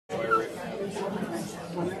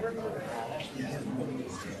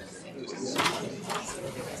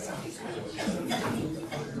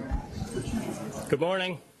Good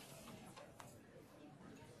morning.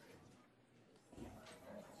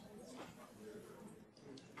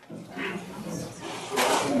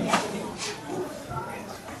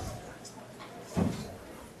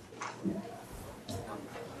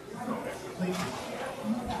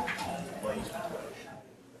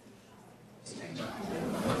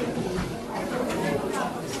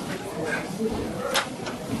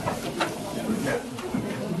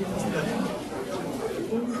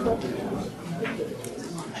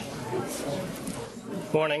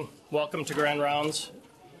 Morning. Welcome to Grand Rounds.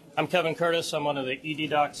 I'm Kevin Curtis. I'm one of the ED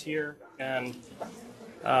docs here, and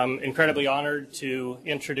I'm incredibly honored to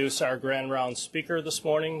introduce our Grand Rounds speaker this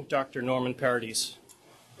morning, Dr. Norman Paradis.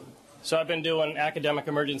 So I've been doing academic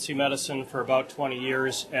emergency medicine for about 20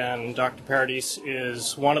 years, and Dr. Paradis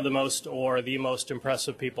is one of the most or the most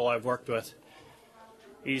impressive people I've worked with.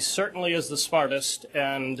 He certainly is the smartest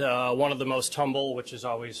and one of the most humble, which is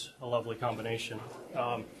always a lovely combination.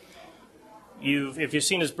 If you've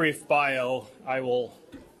seen his brief bio, I will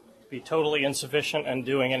be totally insufficient in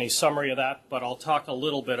doing any summary of that, but I'll talk a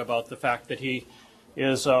little bit about the fact that he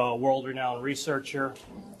is a world-renowned researcher.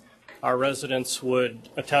 Our residents would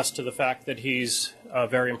attest to the fact that he's a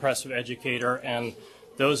very impressive educator, and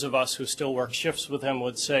those of us who still work shifts with him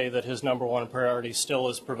would say that his number one priority still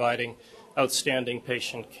is providing outstanding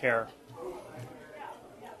patient care.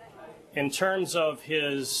 In terms of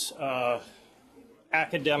his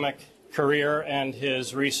academic career and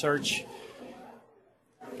his research,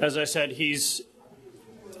 as I said,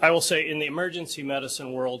 I will say in the emergency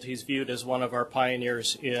medicine world, he's viewed as one of our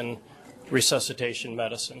pioneers in resuscitation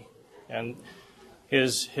medicine. And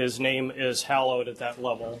his name is hallowed at that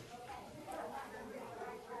level.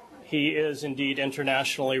 He is indeed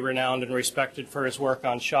internationally renowned and respected for his work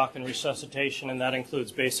on shock and resuscitation, and that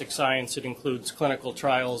includes basic science, it includes clinical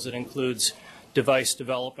trials, it includes device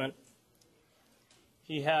development.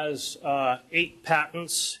 He has 8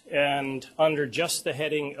 patents, and under just the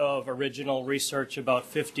heading of original research, about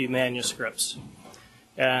 50 manuscripts.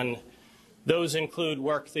 And those include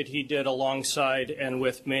work that he did alongside and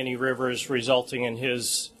with Manny Rivers, resulting in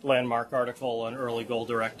his landmark article on early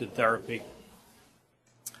goal-directed therapy.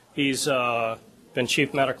 He's been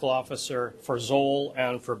Chief Medical Officer for Zoll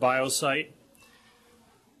and for BioSite.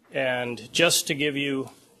 And just to give you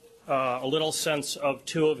a little sense of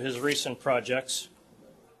 2 of his recent projects,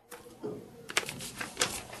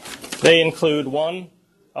 they include 1,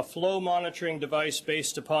 a flow monitoring device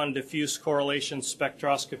based upon diffuse correlation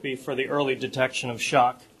spectroscopy for the early detection of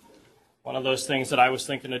shock. One of those things that I was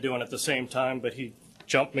thinking of doing at the same time, but he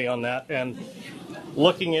jumped me on that. And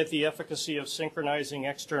looking at the efficacy of synchronizing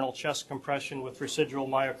external chest compression with residual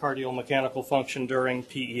myocardial mechanical function during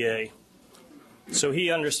PEA. So he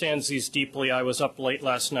understands these deeply. I was up late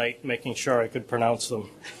last night making sure I could pronounce them.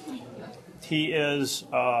 He is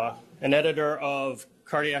an editor of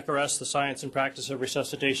Cardiac Arrest, the Science and Practice of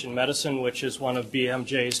Resuscitation Medicine, which is one of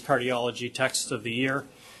BMJ's cardiology texts of the year.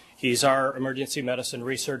 He's our emergency medicine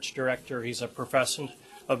research director. He's a professor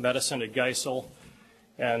of medicine at Geisel,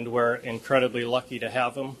 and we're incredibly lucky to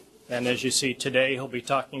have him. And as you see today, he'll be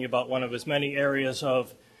talking about one of his many areas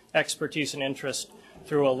of expertise and interest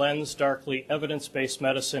through a lens, darkly evidence-based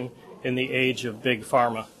medicine in the age of big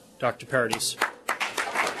pharma. Dr. Paradis.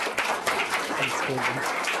 Thanks,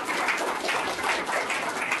 David.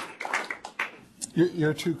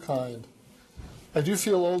 You're too kind. I do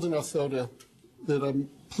feel old enough, though, that I'm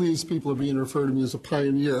pleased people are being referred to me as a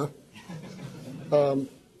pioneer. I'm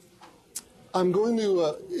going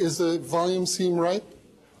to, is the volume seem right?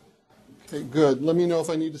 Okay, good. Let me know if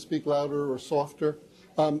I need to speak louder or softer.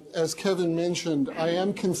 As Kevin mentioned, I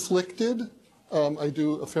am conflicted. I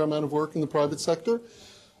do a fair amount of work in the private sector.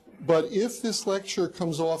 But if this lecture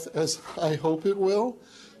comes off as I hope it will,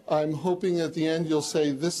 I'm hoping at the end you'll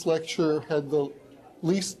say this lecture had the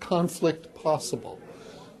least conflict possible,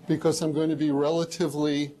 because I'm going to be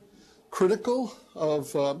relatively critical of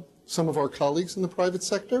some of our colleagues in the private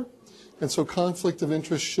sector, and so conflict of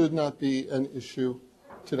interest should not be an issue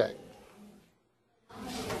today.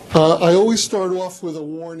 I always start off with a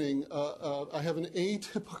warning. I have an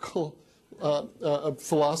atypical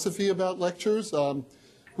philosophy about lectures.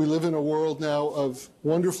 We live in a world now of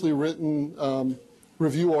wonderfully written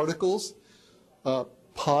review articles,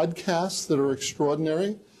 podcasts that are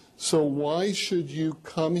extraordinary. So why should you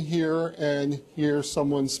come here and hear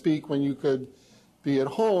someone speak when you could be at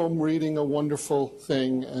home reading a wonderful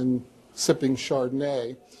thing and sipping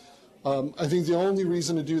Chardonnay? I think the only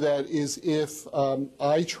reason to do that is if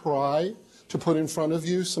I try to put in front of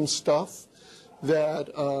you some stuff that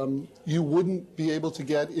you wouldn't be able to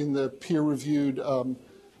get in the peer-reviewed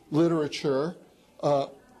literature.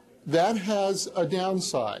 That has a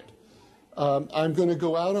downside. I'm going to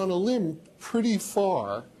go out on a limb pretty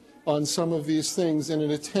far on some of these things in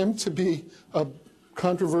an attempt to be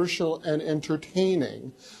controversial and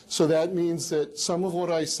entertaining. So that means that some of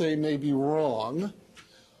what I say may be wrong.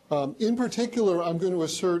 In particular, I'm going to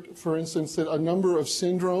assert, for instance, that a number of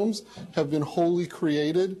syndromes have been wholly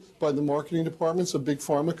created by the marketing departments of big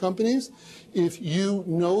pharma companies. If you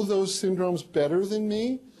know those syndromes better than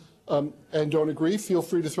me and don't agree, feel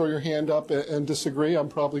free to throw your hand up and disagree. I'm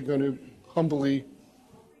probably going to humbly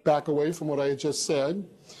back away from what I had just said.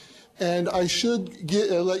 And I should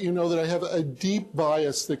let you know that I have a deep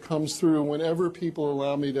bias that comes through whenever people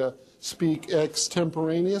allow me to speak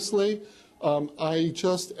extemporaneously. I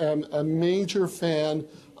just am a major fan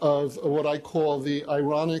of what I call the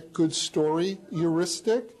ironic good story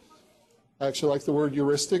heuristic. I actually like the word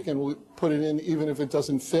heuristic, and we'll put it in even if it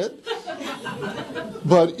doesn't fit.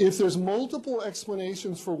 But if there's multiple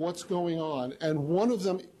explanations for what's going on, and one of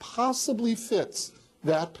them possibly fits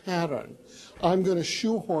that pattern, I'm going to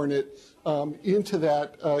shoehorn it into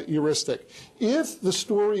that heuristic. If the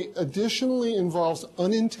story additionally involves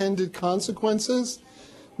unintended consequences,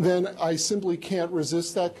 then I simply can't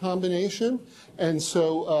resist that combination. And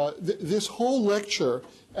so this whole lecture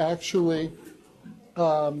actually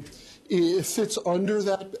it fits under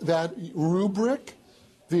that rubric,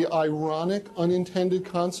 the ironic unintended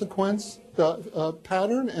consequence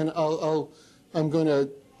pattern, and I'm going to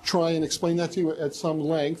try and explain that to you at some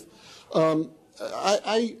length. I'm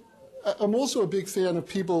also a big fan of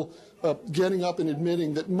people getting up and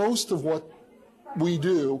admitting that most of what we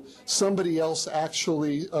do, somebody else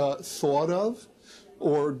actually thought of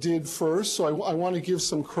or did first. So I want to give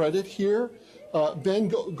some credit here. Ben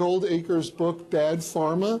Goldacre's book, Bad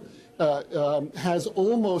Pharma, has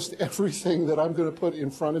almost everything that I'm going to put in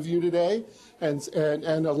front of you today, and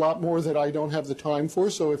a lot more that I don't have the time for.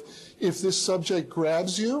 So if this subject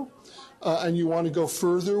grabs you and you want to go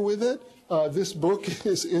further with it, this book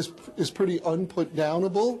is pretty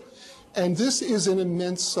unputdownable. And this is an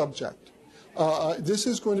immense subject. This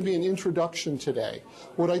is going to be an introduction today.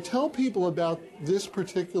 What I tell people about this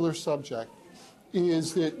particular subject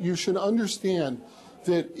is that you should understand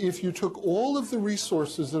that if you took all of the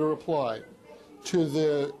resources that are applied to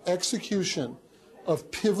the execution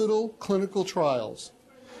of pivotal clinical trials,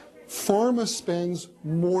 pharma spends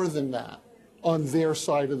more than that on their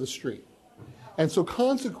side of the street. And so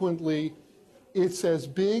consequently, it's as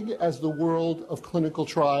big as the world of clinical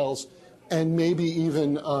trials and maybe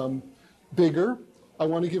even bigger. I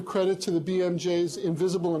want to give credit to the BMJ's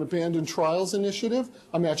Invisible and Abandoned Trials Initiative.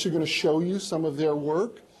 I'm actually going to show you some of their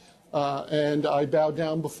work, and I bow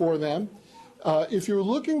down before them. If you're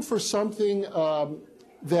looking for something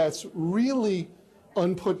that's really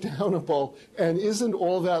unputdownable and isn't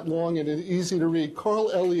all that long and easy to read, Carl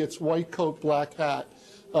Elliott's White Coat, Black Hat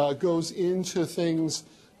goes into things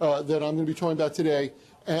that I'm going to be talking about today,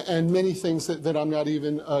 and many things that I'm not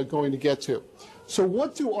even going to get to. So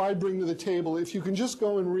what do I bring to the table? If you can just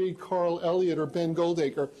go and read Carl Elliott or Ben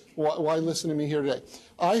Goldacre, why listen to me here today?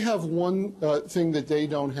 I have one thing that they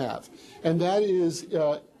don't have, and that is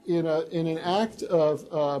in an act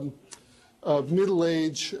of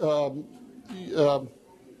middle-age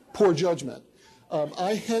poor judgment.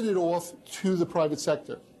 I headed off to the private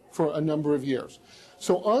sector for a number of years.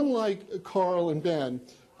 So unlike Carl and Ben,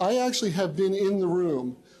 I actually have been in the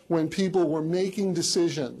room when people were making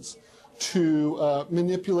decisions to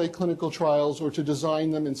manipulate clinical trials or to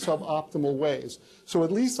design them in suboptimal ways. So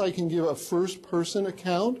at least I can give a first-person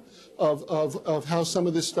account of how some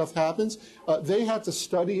of this stuff happens. They have to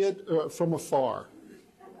study it from afar.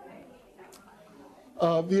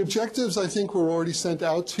 The objectives, I think, were already sent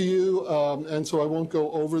out to you, and so I won't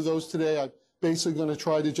go over those today. I'm basically going to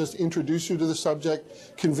try to just introduce you to the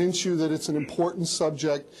subject, convince you that it's an important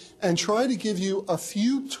subject, and try to give you a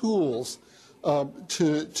few tools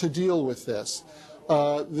to deal with this.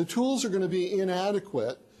 The tools are going to be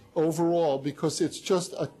inadequate overall because it's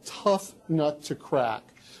just a tough nut to crack.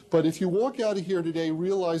 But if you walk out of here today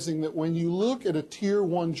realizing that when you look at a Tier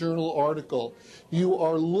 1 journal article, you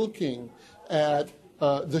are looking at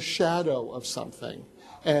the shadow of something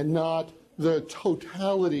and not the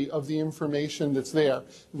totality of the information that's there,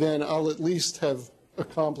 then I'll at least have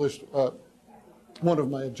accomplished one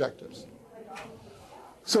of my objectives.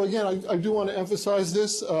 So again, I do want to emphasize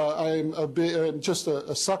this. I'm just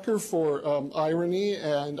a sucker for irony,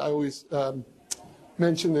 and I always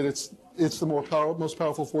mention that it's the most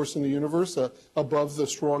powerful force in the universe, above the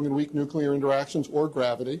strong and weak nuclear interactions or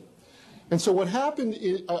gravity. And so what happened,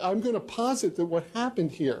 I'm going to posit that what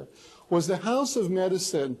happened here was the House of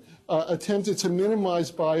Medicine attempted to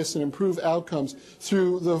minimize bias and improve outcomes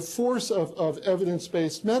through the force of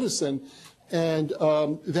evidence-based medicine. And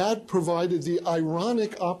that provided the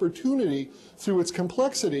ironic opportunity through its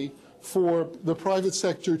complexity for the private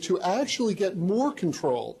sector to actually get more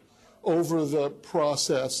control over the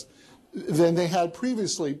process than they had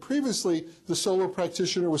previously. Previously, the solo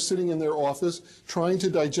practitioner was sitting in their office trying to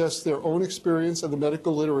digest their own experience of the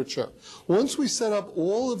medical literature. Once we set up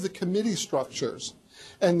all of the committee structures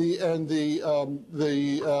and the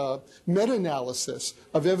meta-analysis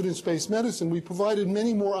of evidence-based medicine, we provided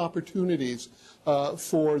many more opportunities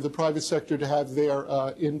for the private sector to have their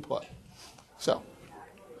input. So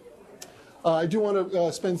I do want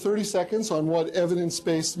to spend 30 seconds on what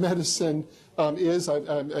evidence-based medicine is.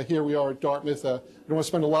 Here we are at Dartmouth. I don't want to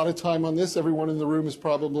spend a lot of time on this. Everyone in the room is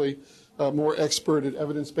probably more expert at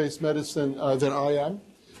evidence-based medicine than I am.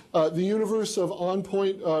 The universe of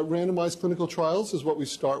on-point randomized clinical trials is what we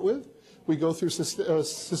start with. We go through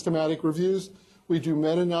systematic reviews. We do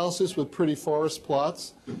meta-analysis with pretty forest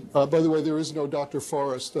plots. By the way, there is no Dr.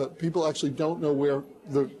 Forest. People actually don't know where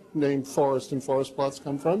the name forest and forest plots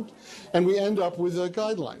come from. And we end up with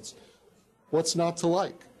guidelines. What's not to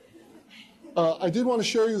like? I did want to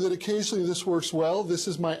show you that occasionally this works well. This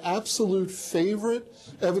is my absolute favorite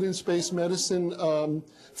evidence-based medicine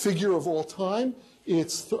figure of all time.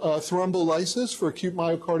 It's thrombolysis for acute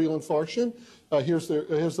myocardial infarction. Here's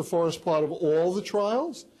the forest plot of all the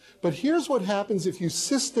trials. But here's what happens if you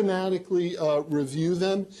systematically review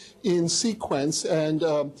them in sequence. And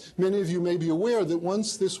many of you may be aware that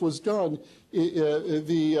once this was done,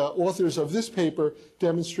 the authors of this paper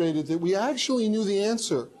demonstrated that we actually knew the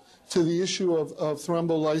answer to the issue of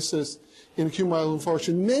thrombolysis in acute myocardial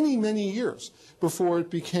infarction many, many years before it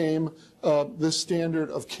became the standard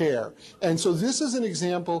of care. And so this is an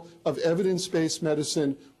example of evidence-based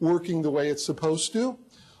medicine working the way it's supposed to.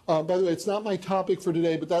 By the way, it's not my topic for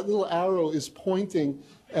today, but that little arrow is pointing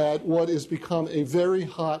at what has become a very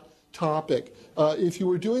hot topic. If you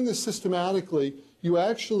were doing this systematically, you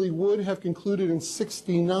actually would have concluded in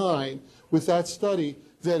 '69 with that study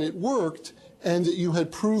that it worked and that you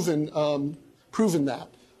had proven that.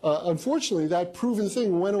 Unfortunately, that proven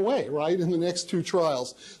thing went away, right, in the next two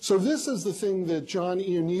trials. So this is the thing that John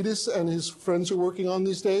Ioannidis and his friends are working on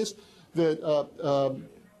these days, that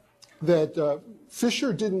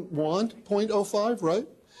Fisher didn't want 0.05, right?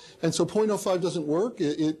 And so 0.05 doesn't work.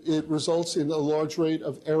 It results in a large rate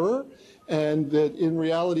of error, and that in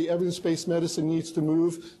reality, evidence-based medicine needs to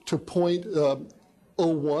move to 0.01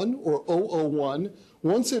 or 0.001.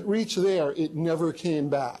 Once it reached there, it never came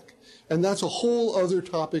back. And that's a whole other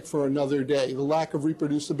topic for another day, the lack of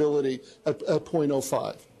reproducibility at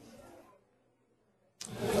 0.05.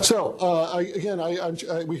 So, here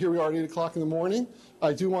we are at 8 o'clock in the morning.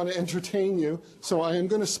 I do want to entertain you, so I am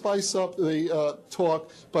going to spice up the talk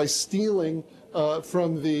by stealing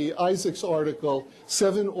from the Isaacs article,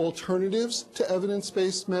 7 alternatives to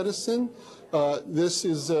evidence-based medicine. This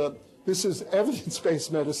is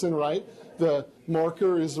evidence-based medicine, right? The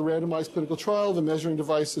marker is the randomized clinical trial. The measuring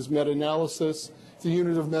device is meta-analysis. The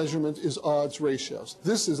unit of measurement is odds ratios.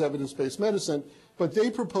 This is evidence-based medicine, but they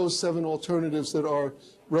propose 7 alternatives that are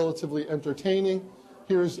relatively entertaining.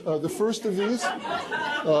 Here's the first of these,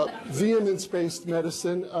 vehemence-based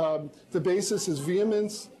medicine. The basis is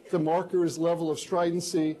vehemence. The marker is level of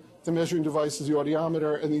stridency. The measuring device is the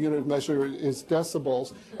audiometer, and the unit of measure is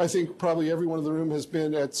decibels. I think probably everyone in the room has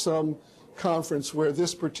been at some conference where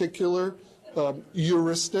this particular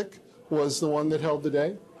heuristic was the one that held the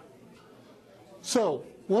day. So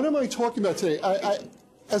what am I talking about today?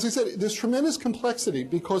 As I said, there's tremendous complexity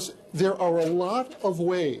because there are a lot of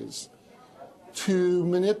ways to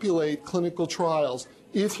manipulate clinical trials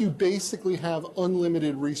if you basically have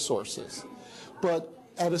unlimited resources. But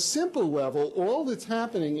at a simple level, all that's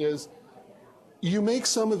happening is you make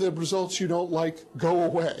some of the results you don't like go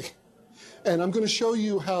away. And I'm going to show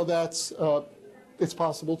you how it's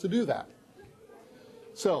possible to do that.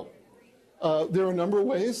 So there are a number of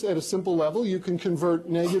ways at a simple level. You can convert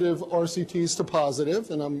negative RCTs to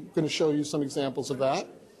positive, and I'm going to show you some examples of that.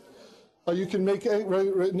 You can make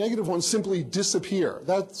negative ones simply disappear.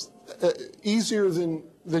 That's easier than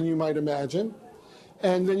you might imagine.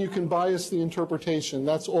 And then you can bias the interpretation.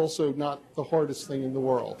 That's also not the hardest thing in the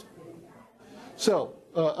world. So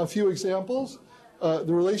a few examples.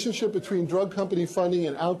 The relationship between drug company funding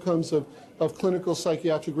and outcomes of clinical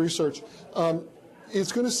psychiatric research.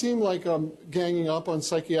 It's going to seem like I'm ganging up on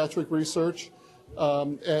psychiatric research,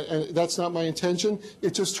 and that's not my intention.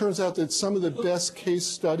 It just turns out that some of the best case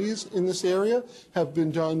studies in this area have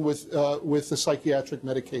been done with the psychiatric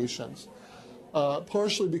medications.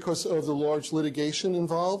 Partially because of the large litigation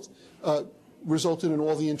involved, resulted in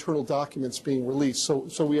all the internal documents being released.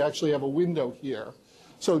 So we actually have a window here.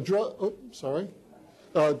 So drug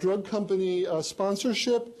company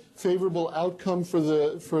sponsorship, favorable outcome for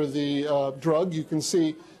the drug. You can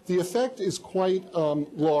see the effect is quite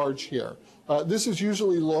large here. This is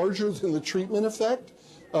usually larger than the treatment effect.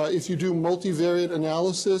 If you do multivariate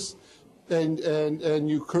analysis and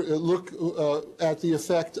you look at the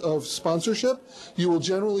effect of sponsorship, you will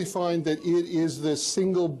generally find that it is the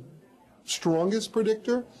single strongest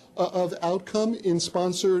predictor of outcome in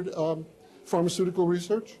sponsored pharmaceutical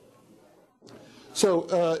research. So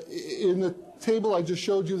in the table I just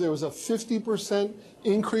showed you, there was a 50%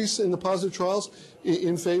 increase in the positive trials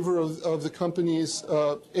in favor of the company's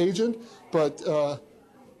agent, but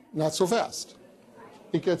not so fast.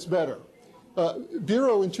 It gets better.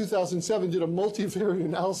 Bureau in 2007 did a multivariate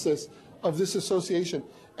analysis of this association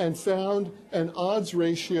and found an odds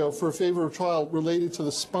ratio for a favor of trial related to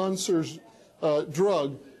the sponsor's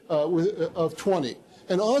drug of 20.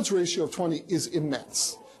 An odds ratio of 20 is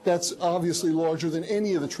immense. That's obviously larger than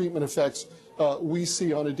any of the treatment effects we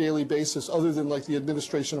see on a daily basis, other than like the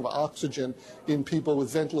administration of oxygen in people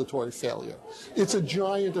with ventilatory failure. It's a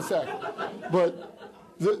giant effect. But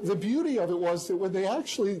the beauty of it was that when they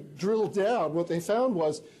actually drilled down, what they found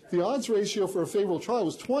was the odds ratio for a favorable trial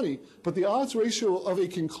was 20, but the odds ratio of a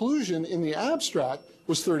conclusion in the abstract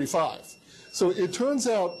was 35. So it turns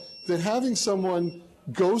out that having someone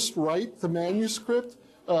ghost write the manuscript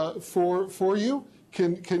for you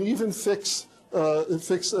can even fix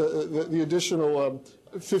the additional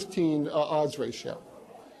 15 odds ratio.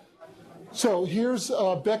 So here's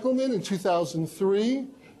Beckelman in 2003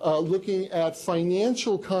 looking at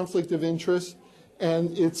financial conflict of interest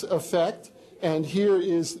and its effect. And here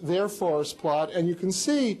is their forest plot. And you can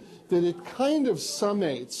see that it kind of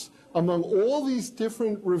summates among all these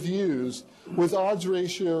different reviews with odds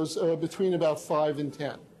ratios between about 5 and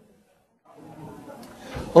 10.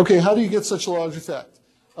 Okay, how do you get such a large effect?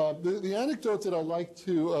 The anecdote that I like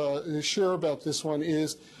to share about this one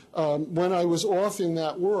is when I was off in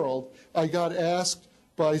that world, I got asked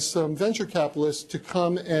by some venture capitalists to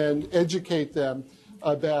come and educate them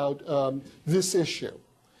about this issue.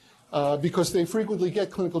 Because they frequently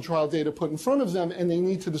get clinical trial data put in front of them and they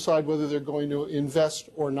need to decide whether they're going to invest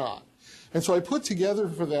or not. And so I put together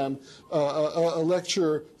for them a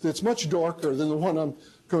lecture that's much darker than the one I'm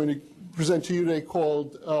going to present to you today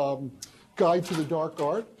called Guide to the Dark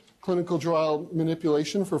Art, Clinical Trial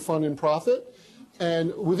Manipulation for Fun and Profit.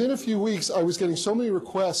 And within a few weeks, I was getting so many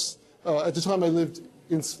requests. At the time I lived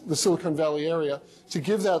in the Silicon Valley area, to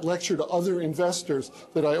give that lecture to other investors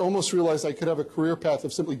that I almost realized I could have a career path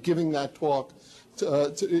of simply giving that talk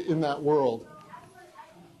in that world.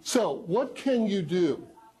 So what can you do?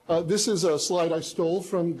 This is a slide I stole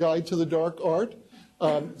from Guide to the Dark Art.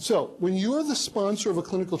 So when you're the sponsor of a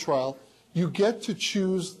clinical trial, you get to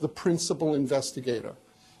choose the principal investigator.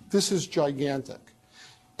 This is gigantic.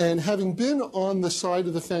 And having been on the side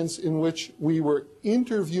of the fence in which we were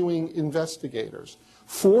interviewing investigators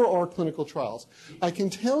for our clinical trials, I can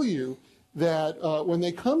tell you that when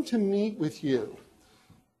they come to meet with you,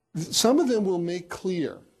 some of them will make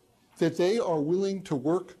clear that they are willing to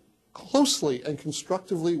work closely and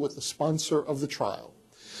constructively with the sponsor of the trial.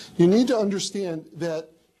 You need to understand that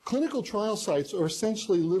clinical trial sites are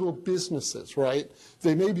essentially little businesses, right?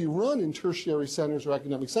 They may be run in tertiary centers or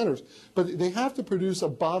academic centers, but they have to produce a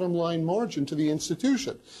bottom line margin to the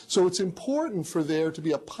institution. So it's important for there to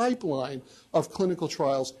be a pipeline of clinical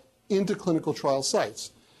trials into clinical trial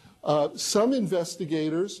sites. Some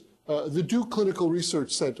investigators, the Duke Clinical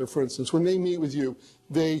Research Center, for instance, when they meet with you,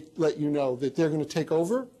 they let you know that they're going to take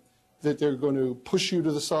over, that they're going to push you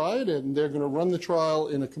to the side, and they're going to run the trial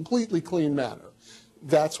in a completely clean manner.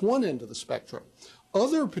 That's one end of the spectrum.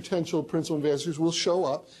 Other potential principal investigators will show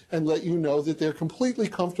up and let you know that they're completely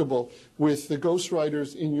comfortable with the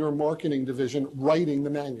ghostwriters in your marketing division writing the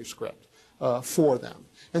manuscript for them.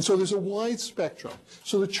 And so there's a wide spectrum.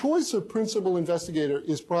 So the choice of principal investigator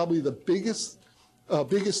is probably the biggest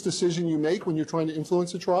decision you make when you're trying to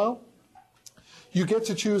influence a trial. You get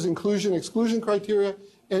to choose inclusion-exclusion criteria,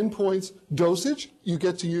 endpoints, dosage. You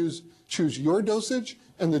get to choose your dosage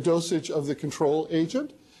and the dosage of the control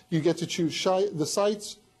agent. You get to choose the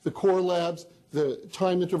sites, the core labs, the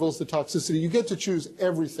time intervals, the toxicity. You get to choose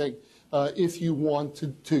everything if you want to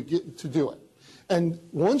do it. And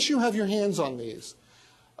once you have your hands on these,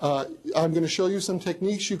 I'm going to show you some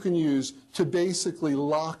techniques you can use to basically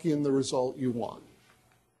lock in the result you want.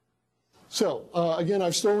 So, again,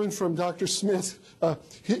 I've stolen from Dr. Smith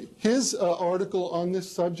his article on this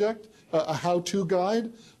subject, a how-to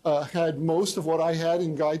guide, had most of what I had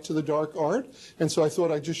in Guide to the Dark Art, and so I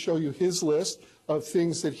thought I'd just show you his list of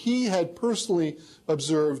things that he had personally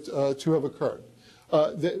observed to have occurred.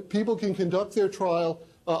 That people can conduct their trial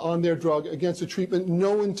on their drug against a treatment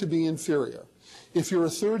known to be inferior. If you're a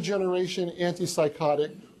third-generation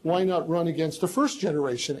antipsychotic, why not run against a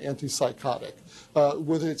first-generation antipsychotic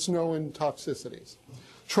with its known toxicities?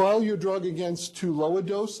 Trial your drug against too low a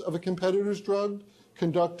dose of a competitor's drug.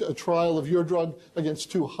 Conduct a trial of your drug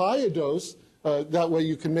against too high a dose. That way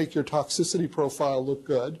you can make your toxicity profile look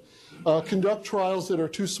good. Conduct trials that are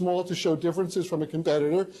too small to show differences from a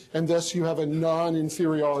competitor, and thus you have a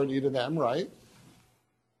non-inferiority to them, right?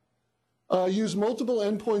 Use multiple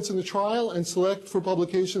endpoints in the trial and select for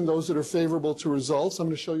publication those that are favorable to results. I'm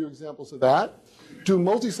going to show you examples of that. Do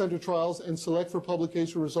multi-center trials and select for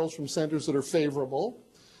publication results from centers that are favorable.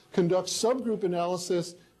 Conduct subgroup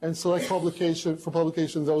analysis and select for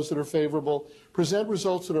publication those that are favorable. Present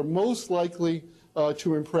results that are most likely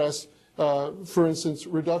to impress. For instance,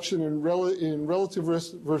 reduction in relative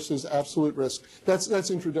risk versus absolute risk. That's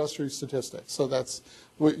introductory statistics. So that's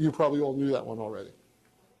you probably all knew that one already.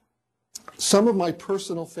 Some of my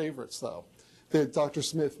personal favorites, though, that Dr.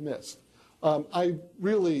 Smith missed. I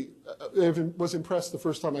really was impressed the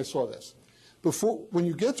first time I saw this. When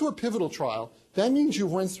you get to a pivotal trial, that means you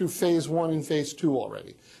went through phase 1 and phase 2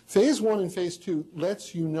 already. Phase 1 and phase 2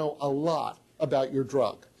 lets you know a lot about your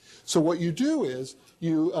drug. So what you do is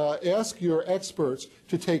you ask your experts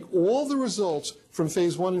to take all the results from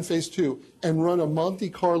phase 1 and phase 2 and run a Monte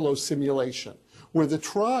Carlo simulation where the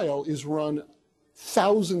trial is run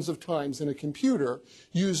thousands of times in a computer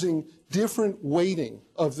using different weighting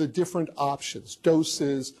of the different options,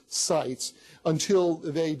 doses, sites, until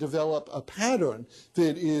they develop a pattern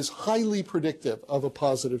that is highly predictive of a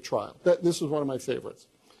positive trial. This was one of my favorites.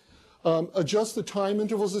 Adjust the time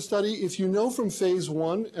intervals of study. If you know from phase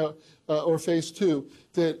 1 or phase 2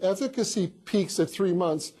 that efficacy peaks at 3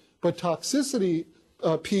 months, but toxicity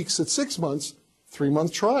peaks at 6 months,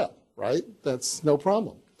 3-month trial, right? That's no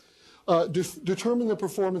problem. Determine the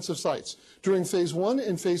performance of sites. During phase 1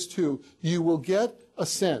 and phase 2, you will get a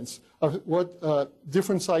sense of what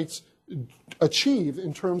different sites achieve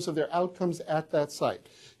in terms of their outcomes at that site.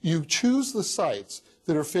 You choose the sites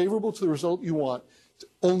that are favorable to the result you want,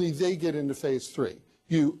 only they get into phase 3.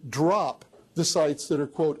 You drop the sites that are,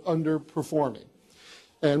 quote, underperforming.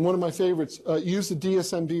 And one of my favorites, use the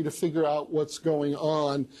DSMB to figure out what's going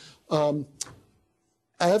on.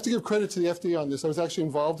 I have to give credit to the FDA on this. I was actually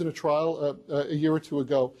involved in a trial a year or two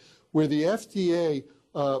ago where the FDA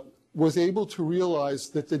was able to realize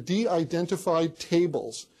that the de-identified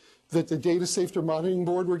tables that the Data Safety Monitoring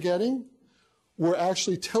Board were getting were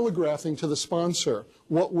actually telegraphing to the sponsor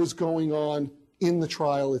what was going on in the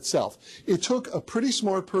trial itself. It took a pretty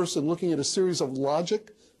smart person looking at a series of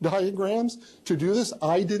logic diagrams to do this.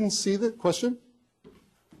 I didn't see the question.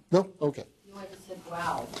 No? Okay. No, I just said,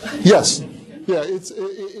 wow. Yes. Yeah,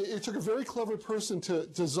 it took a very clever person to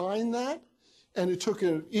design that, and it took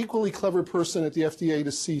an equally clever person at the FDA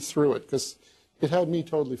to see through it, because it had me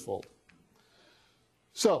totally fooled.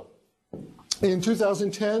 So, in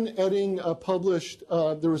 2010, Edding published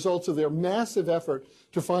the results of their massive effort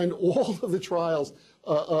to find all of the trials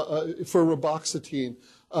for reboxetine.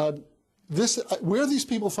 Where these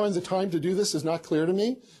people find the time to do this is not clear to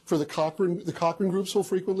me. For the Cochrane groups will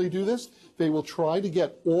frequently do this. They will try to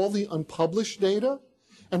get all the unpublished data.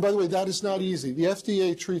 And by the way, that is not easy. The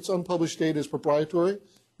FDA treats unpublished data as proprietary.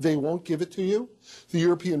 They won't give it to you. The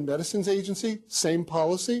European Medicines Agency, same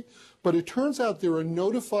policy. But it turns out there are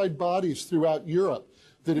notified bodies throughout Europe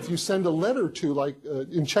that if you send a letter to, like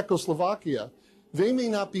in Czechoslovakia, they may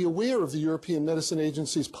not be aware of the European Medicine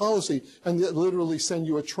Agency's policy and they literally send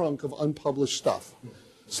you a trunk of unpublished stuff.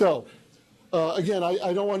 So, again,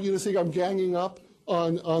 I don't want you to think I'm ganging up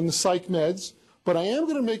on the psych meds, but I am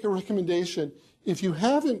going to make a recommendation. If you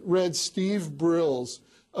haven't read Steve Brill's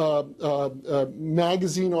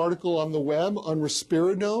magazine article on the web on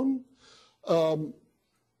risperidone,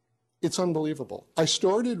 it's unbelievable. I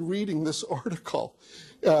started reading this article.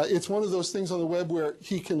 It's one of those things on the web where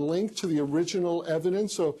he can link to the original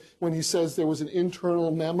evidence. So when he says there was an internal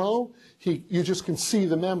memo, you just can see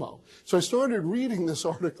the memo. So I started reading this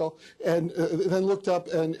article and then looked up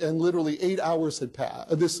and literally 8 hours had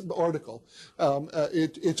passed, this article.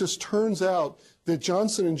 It just turns out that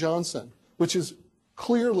Johnson & Johnson, which is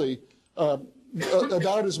clearly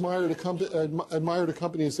about as admired a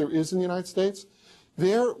company as there is in the United States,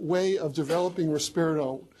 their way of developing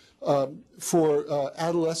risperidone for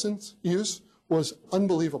adolescent use was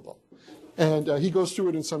unbelievable. And he goes through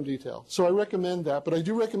it in some detail. So I recommend that, but I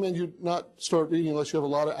do recommend you not start reading unless you have a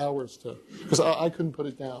lot of hours to, because I couldn't put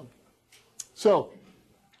it down. So,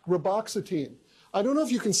 reboxetine. I don't know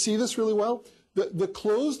if you can see this really well. The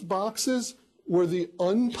closed boxes were the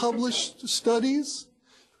unpublished studies.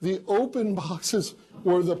 The open boxes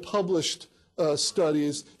were the published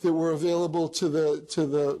studies that were available to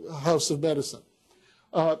the House of Medicine.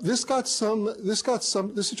 This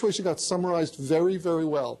situation got summarized very, very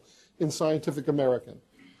well in Scientific American.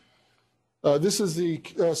 This is the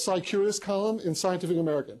Psy-Curious column in Scientific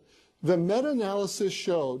American. The meta-analysis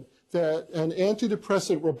showed that an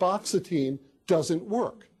antidepressant reboxetine doesn't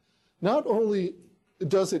work. Not only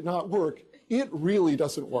does it not work, it really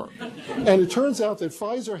doesn't work. And it turns out that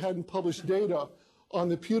Pfizer hadn't published data on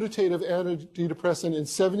the putative antidepressant in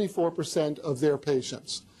 74% of their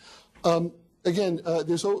patients. Again,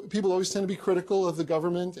 people always tend to be critical of the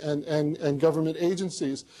government and government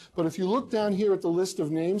agencies, but if you look down here at the list of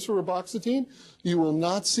names for reboxetine, you will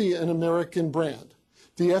not see an American brand.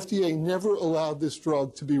 The FDA never allowed this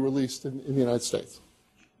drug to be released in the United States.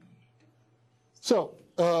 So,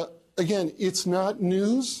 again, it's not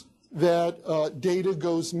news that data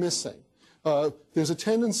goes missing. There's a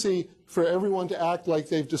tendency for everyone to act like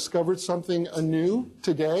they've discovered something anew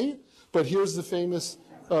today, but here's the famous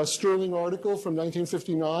Sterling article from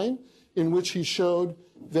 1959 in which he showed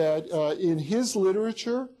that in his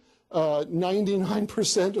literature,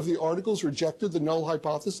 99% of the articles rejected the null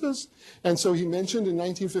hypothesis. And so he mentioned in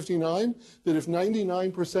 1959 that if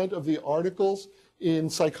 99% of the articles in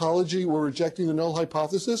psychology were rejecting the null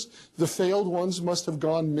hypothesis, the failed ones must have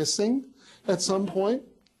gone missing at some point.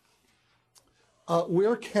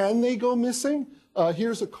 Where can they go missing?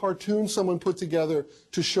 Here's a cartoon someone put together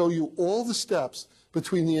to show you all the steps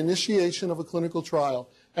between the initiation of a clinical trial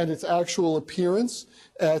and its actual appearance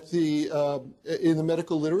at in the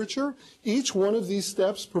medical literature. Each one of these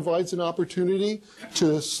steps provides an opportunity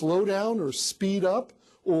to slow down or speed up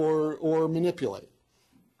or manipulate.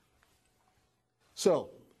 So,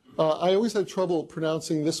 I always had trouble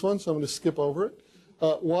pronouncing this one, so I'm going to skip over it.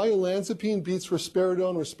 Why olanzapine beats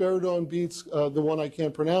risperidone. Risperidone beats the one I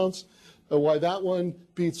can't pronounce. Why that one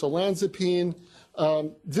beats olanzapine.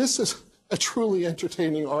 This is a truly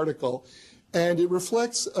entertaining article, and it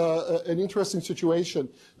reflects an interesting situation.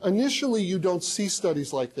 Initially, you don't see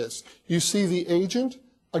studies like this. You see the agent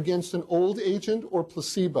against an old agent or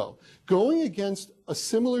placebo. Going against a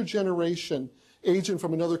similar generation agent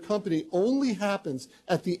from another company only happens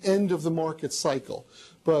at the end of the market cycle.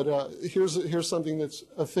 But here's something that's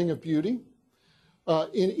a thing of beauty.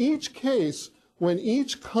 In each case, when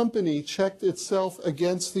each company checked itself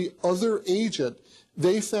against the other agent,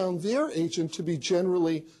 they found their agent to be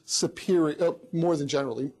generally superior, more than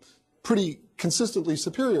generally, pretty consistently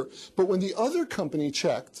superior. But when the other company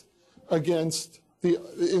checked against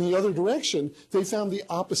in the other direction, they found the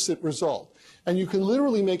opposite result. And you can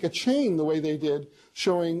literally make a chain the way they did,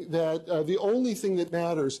 showing that the only thing that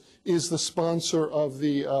matters is the sponsor of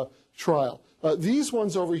the trial. These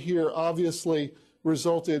ones over here obviously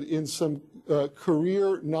resulted in some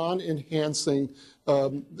career non-enhancing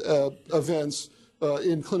events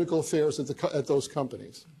in clinical affairs at those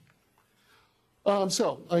companies.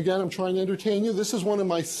 So, again, I'm trying to entertain you. This is one of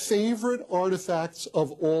my favorite artifacts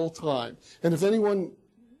of all time. And if anyone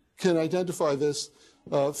can identify this,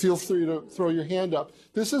 feel free to throw your hand up.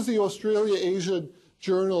 This is the Australia-Asian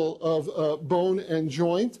Journal of Bone and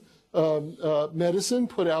Joint Medicine,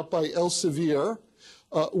 put out by Elsevier.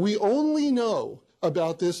 We only know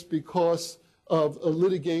about this because of a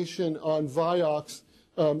litigation on Vioxx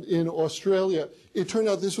in Australia. It turned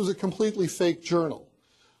out this was a completely fake journal.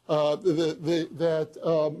 That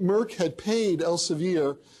Merck had paid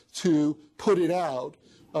Elsevier to put it out.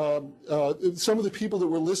 Some of the people that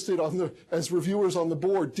were listed as reviewers on the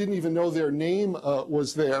board didn't even know their name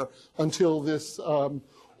was there until this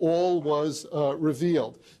all was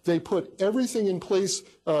revealed. They put everything in place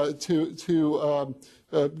to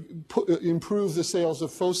improve the sales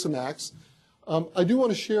of Fosamax. I do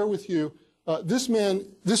want to share with you,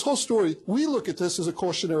 this whole story, we look at this as a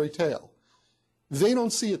cautionary tale. They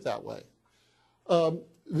don't see it that way.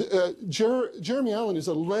 Jeremy Allen is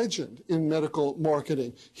a legend in medical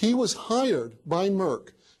marketing. He was hired by Merck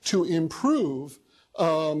to improve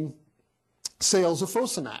sales of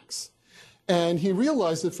Fosamax. And he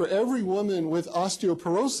realized that for every woman with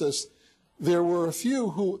osteoporosis, there were a few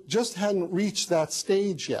who just hadn't reached that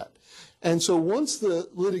stage yet. And so once the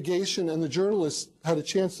litigation and the journalists had a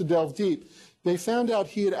chance to delve deep, they found out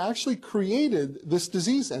he had actually created this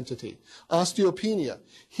disease entity, osteopenia.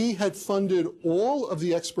 He had funded all of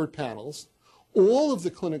the expert panels, all of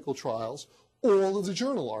the clinical trials, all of the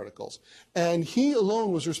journal articles. And he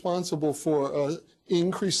alone was responsible for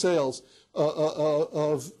increased sales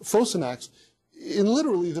of Fosamax in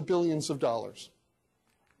literally the billions of dollars.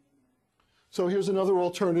 So here's another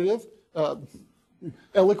alternative,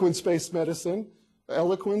 eloquence-based medicine.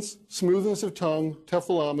 Eloquence, smoothness of tongue,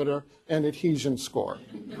 tephalometer, and adhesion score.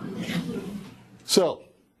 So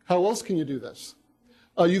how else can you do this?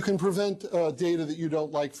 You can prevent data that you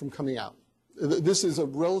don't like from coming out. This is a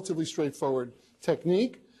relatively straightforward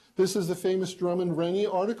technique. This is the famous Drummond-Rennie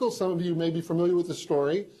article. Some of you may be familiar with the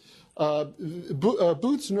story.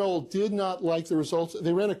 Boots Knoll did not like the results.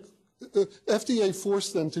 They ran FDA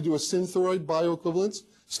forced them to do a synthroid bioequivalence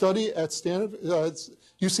study at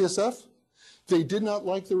UCSF. They did not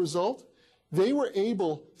like the result. They were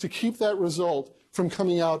able to keep that result from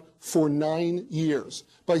coming out for 9 years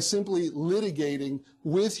by simply litigating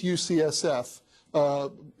with UCSF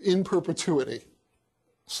in perpetuity.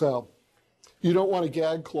 So you don't want a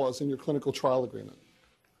gag clause in your clinical trial agreement.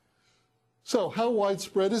 So how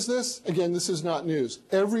widespread is this? Again, this is not news.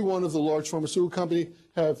 Every one of the large pharmaceutical companies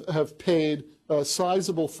have paid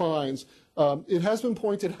sizable fines. It has been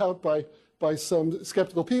pointed out by some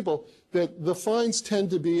skeptical people that the fines tend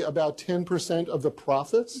to be about 10% of the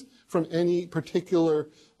profits from any particular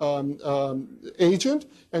agent.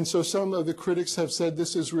 And so some of the critics have said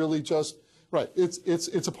this is really just, right,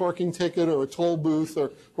 it's a parking ticket or a toll booth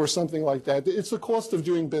or something like that. It's the cost of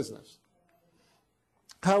doing business.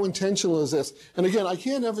 How intentional is this? And again, I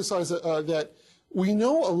can't emphasize that we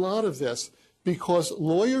know a lot of this because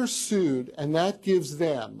lawyers sued, and that gives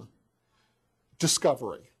them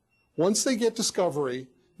discovery. Once they get discovery,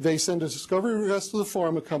 they send a discovery request to the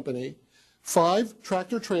pharma company. 5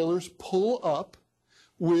 tractor trailers pull up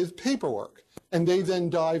with paperwork, and they then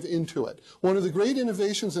dive into it. One of the great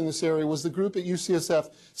innovations in this area was the group at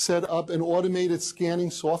UCSF set up an automated scanning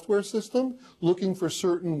software system looking for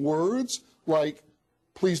certain words like,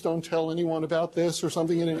 please don't tell anyone about this, or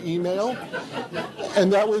something in an email.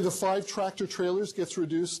 And that way the 5 tractor trailers gets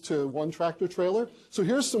reduced to 1 tractor trailer. So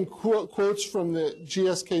here's some quotes from the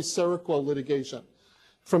GSK Seroquel litigation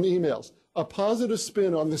from emails. A positive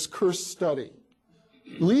spin on this cursed study.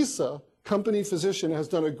 Lisa, company physician, has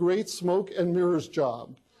done a great smoke and mirrors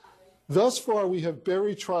job. Thus far, we have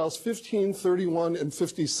buried trials 15, 31, and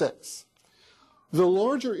 56. The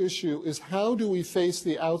larger issue is how do we face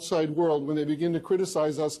the outside world when they begin to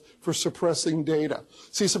criticize us for suppressing data?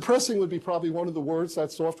 See, suppressing would be probably one of the words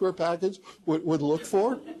that software package would look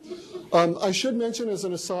for. I should mention as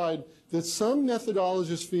an aside that some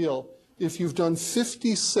methodologists feel if you've done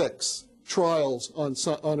 56 trials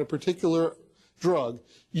on a particular drug,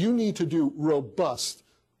 you need to do robust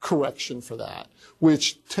correction for that,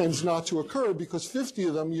 which tends not to occur because 50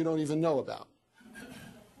 of them you don't even know about.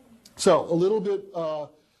 So a little bit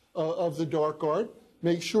of the dark art.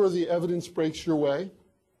 Make sure the evidence breaks your way.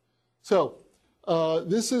 So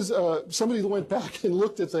this is somebody went back and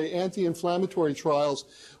looked at the anti-inflammatory trials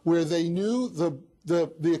where they knew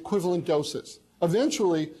the equivalent doses.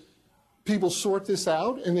 Eventually, people sort this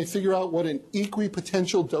out and they figure out what an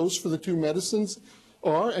equipotential dose for the 2 medicines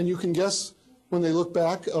are, and you can guess when they look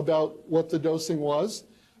back about what the dosing was.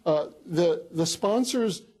 The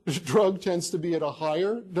sponsor's drug tends to be at a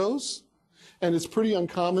higher dose, and it's pretty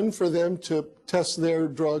uncommon for them to test their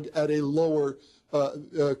drug at a lower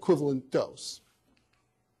equivalent dose.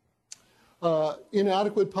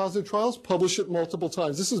 Inadequate positive trials, publish it multiple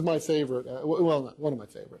times. This is my favorite. Well, not one of my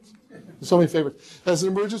favorites. There's so many favorites. As an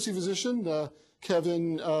emergency physician,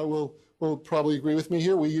 Kevin will probably agree with me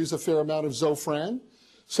here. We use a fair amount of Zofran.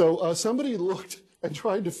 So somebody looked and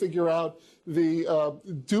tried to figure out the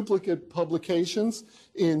duplicate publications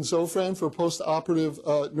in Zofran for post-operative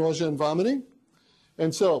nausea and vomiting.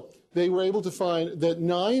 And so they were able to find that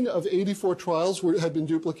 9 of 84 trials had been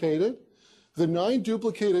duplicated. The 9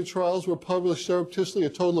 duplicated trials were published surreptitiously a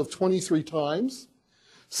total of 23 times.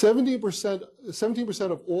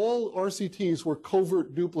 17% of all RCTs were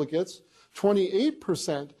covert duplicates.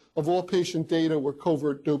 28% of all patient data were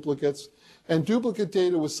covert duplicates. And duplicate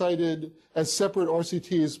data was cited as separate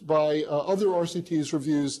RCTs by other RCTs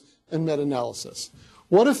reviews and meta-analysis.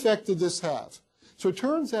 What effect did this have? So it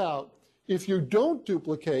turns out if you don't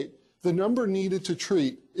duplicate, the number needed to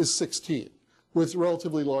treat is 16 with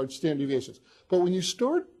relatively large standard deviations. But when you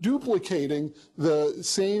start duplicating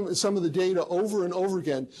some of the data over and over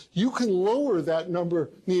again, you can lower that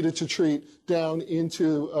number needed to treat down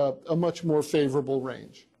into a much more favorable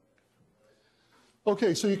range.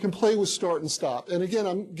 Okay, so you can play with start and stop. And again,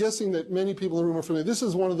 I'm guessing that many people in the room are familiar. This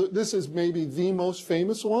is maybe the most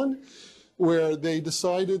famous one, where they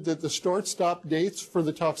decided that the start-stop dates for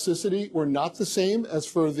the toxicity were not the same as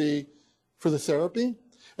for the therapy.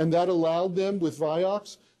 And that allowed them, with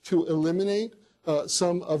Vioxx, to eliminate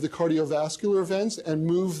some of the cardiovascular events and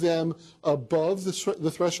move them above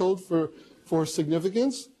the threshold for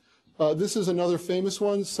significance. This is another famous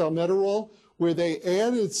one, salmeterol, where they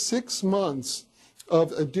added 6 months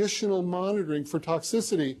of additional monitoring for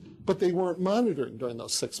toxicity, but they weren't monitoring during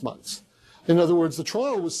those 6 months. In other words, the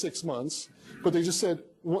trial was 6 months, but they just said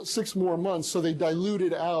 6 more months, so they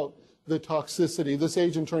diluted out the toxicity. This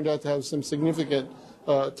agent turned out to have some significant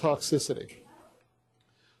toxicity.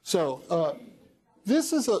 So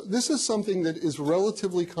this is something that is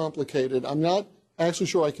relatively complicated. I'm not actually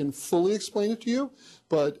sure I can fully explain it to you,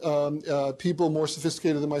 but people more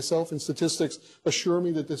sophisticated than myself in statistics assure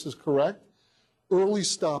me that this is correct. Early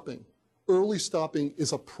stopping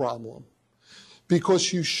is a problem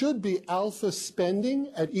because you should be alpha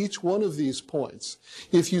spending at each one of these points.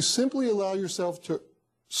 If you simply allow yourself to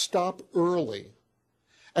stop early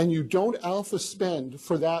and you don't alpha spend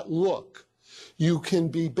for that look, you can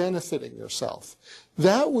be benefiting yourself.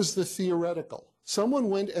 That was the theoretical. Someone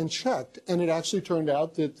went and checked, and it actually turned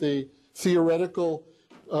out that the theoretical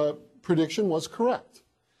prediction was correct.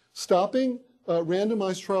 Stopping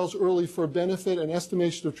randomized trials early for benefit and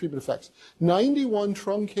estimation of treatment effects. 91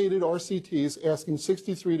 truncated RCTs asking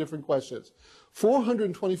 63 different questions.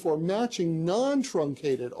 424 matching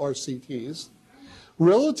non-truncated RCTs.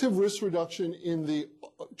 Relative risk reduction in the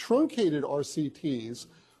truncated RCTs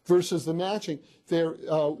versus the matching, they're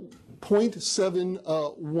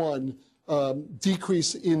 0.71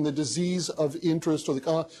 decrease in the disease of interest or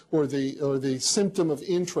the symptom of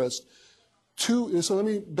interest. So let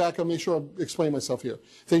me back up, make sure I explain myself here.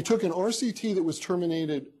 They took an RCT that was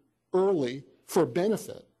terminated early for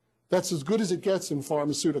benefit. That's as good as it gets in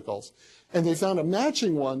pharmaceuticals. And they found a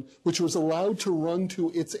matching one which was allowed to run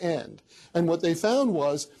to its end. And what they found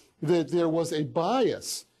was that there was a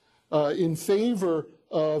bias in favor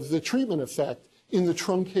of the treatment effect in the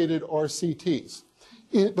truncated RCTs.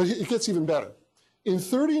 But it gets even better. In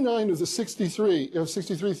 39 of the 63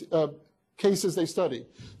 cases they studied,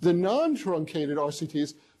 the non-truncated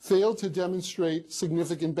RCTs failed to demonstrate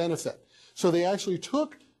significant benefit. So they actually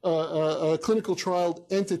took a clinical trial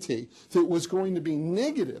entity that was going to be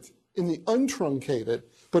negative in the untruncated,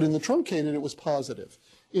 but in the truncated it was positive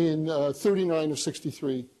in 39 of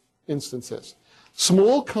 63 instances.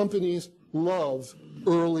 Small companies love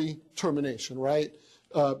early termination, right?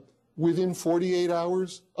 Within 48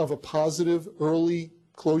 hours of a positive early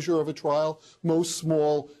closure of a trial, most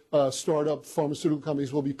small startup pharmaceutical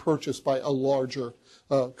companies will be purchased by a larger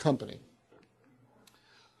company.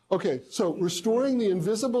 Okay, so restoring the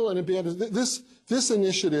invisible and abandoned, this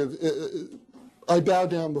initiative, I bow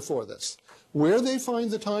down before this. Where they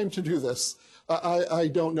find the time to do this, I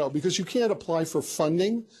don't know, because you can't apply for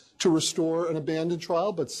funding to restore an abandoned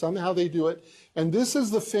trial, but somehow they do it. And this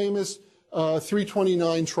is the famous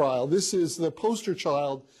 329 trial. This is the poster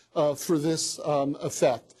child for this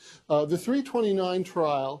effect. The 329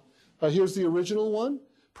 trial, here's the original one,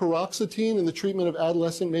 paroxetine in the treatment of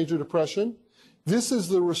adolescent major depression. This is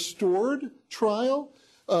the restored trial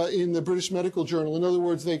in the British Medical Journal. In other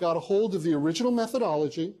words, they got a hold of the original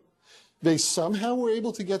methodology. They somehow were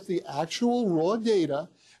able to get the actual raw data,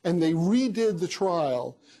 and they redid the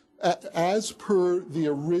trial as per the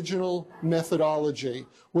original methodology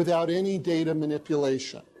without any data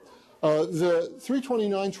manipulation. The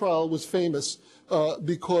 329 trial was famous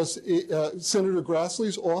because Senator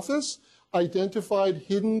Grassley's office identified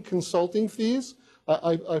hidden consulting fees.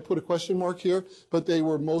 I put a question mark here, but they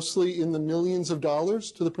were mostly in the millions of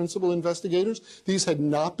dollars to the principal investigators. These had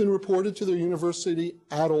not been reported to their university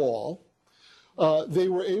at all. They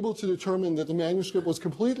were able to determine that the manuscript was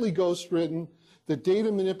completely ghost-written, that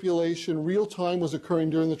data manipulation, real time, was occurring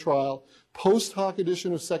during the trial, post hoc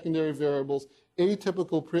addition of secondary variables,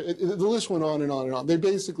 atypical, the list went on and on and on. They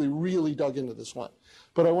basically really dug into this one.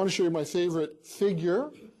 But I want to show you my favorite figure.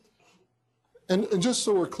 And just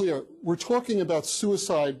so we're clear, we're talking about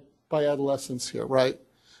suicide by adolescents here, right?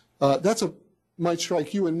 Might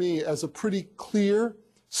strike you and me as a pretty clear,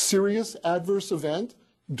 serious adverse event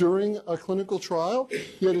during a clinical trial.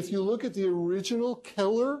 Yet if you look at the original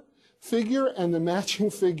Keller figure and the matching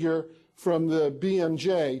figure from the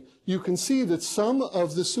BMJ, you can see that some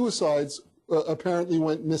of the suicides apparently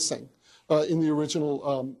went missing in the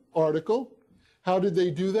original article. How did they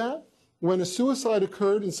do that? When a suicide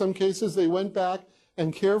occurred, in some cases, they went back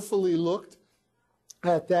and carefully looked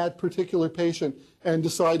at that particular patient and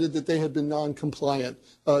decided that they had been non-compliant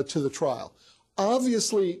to the trial.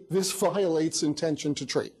 Obviously, this violates intention to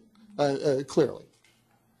treat, clearly.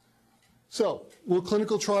 So, will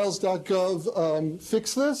clinicaltrials.gov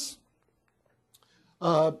fix this?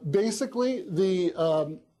 Basically,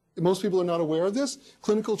 most people are not aware of this.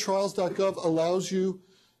 Clinicaltrials.gov allows you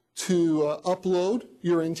to upload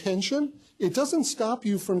your intention. It doesn't stop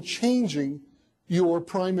you from changing your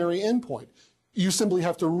primary endpoint. You simply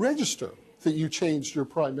have to register that you changed your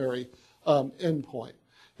primary endpoint.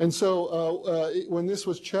 And so when this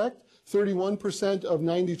was checked, 31% of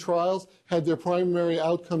 90 trials had their primary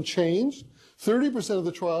outcome changed. 30% of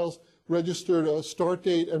the trials registered a start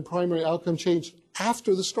date and primary outcome changed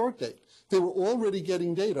after the start date. They were already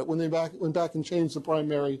getting data when they went back and changed the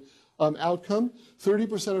primary outcome.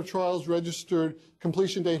 30% of trials registered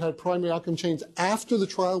completion date had primary outcome changed after the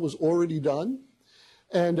trial was already done.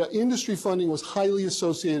 And industry funding was highly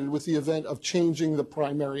associated with the event of changing the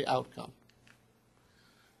primary outcome.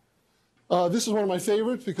 This is one of my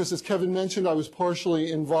favorites because, as Kevin mentioned, I was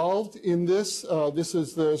partially involved in this. This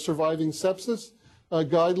is the surviving sepsis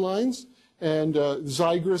guidelines, and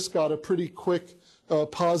Zygris got a pretty quick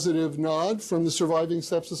positive nod from the surviving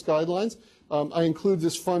sepsis guidelines. I include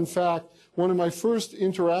this fun fact. One of my first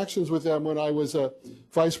interactions with them when I was a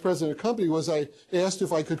vice president of a company was I asked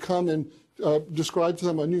if I could come and describe to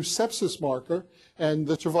them a new sepsis marker, and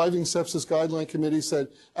the Surviving Sepsis Guideline Committee said,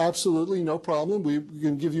 absolutely, no problem. We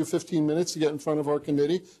can give you 15 minutes to get in front of our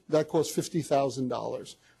committee. That costs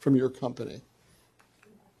 $50,000 from your company.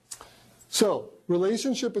 So,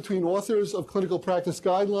 relationship between authors of clinical practice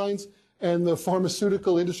guidelines and the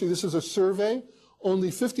pharmaceutical industry. This is a survey. Only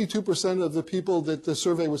 52% of the people that the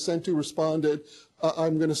survey was sent to responded.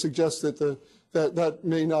 I'm going to suggest that that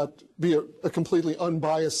may not be a completely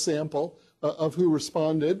unbiased sample of who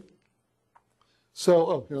responded.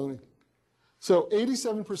 So, so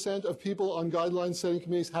 87% of people on guideline setting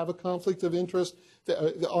committees have a conflict of interest.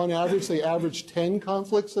 On average, they average 10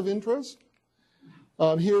 conflicts of interest.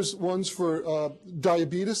 Here's ones for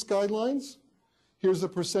diabetes guidelines. Here's the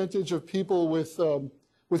percentage of people with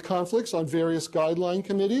conflicts on various guideline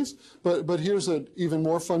committees. But here's an even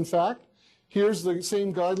more fun fact. Here's the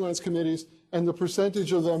same guidelines committees and the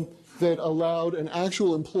percentage of them that allowed an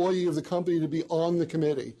actual employee of the company to be on the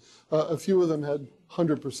committee. A few of them had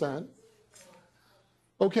 100%.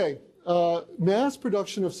 Okay, mass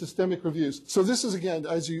production of systemic reviews. So this is, again,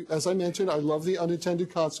 as I mentioned, I love the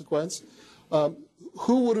unintended consequence.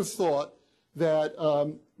 Who would have thought that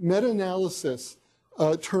meta-analysis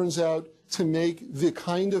turns out to make the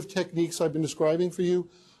kind of techniques I've been describing for you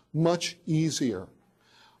much easier?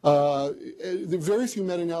 Very few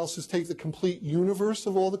meta-analysis take the complete universe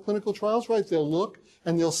of all the clinical trials, right? They'll look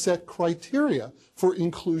and they'll set criteria for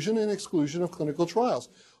inclusion and exclusion of clinical trials.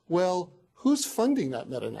 Well, who's funding that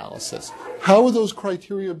meta-analysis? How are those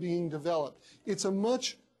criteria being developed? It's a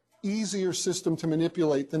much easier system to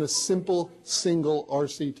manipulate than a simple single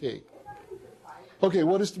RCT. Okay,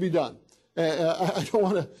 what is to be done? I don't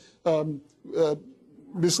want to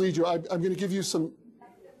mislead you. I'm going to give you some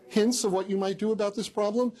hints of what you might do about this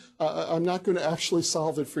problem. I'm not going to actually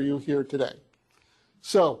solve it for you here today.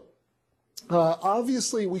 So,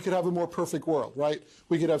 obviously, we could have a more perfect world, right?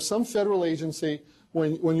 We could have some federal agency,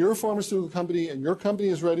 when you're a pharmaceutical company and your company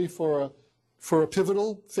is ready for a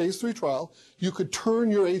pivotal phase 3 trial, you could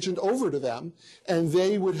turn your agent over to them, and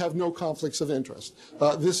they would have no conflicts of interest.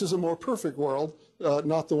 This is a more perfect world,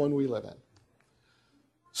 not the one we live in.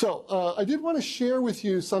 So I did want to share with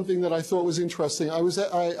you something that I thought was interesting. I was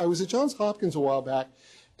at Johns Hopkins a while back,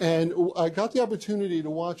 and I got the opportunity to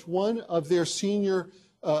watch one of their senior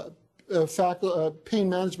pain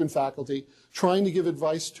management faculty trying to give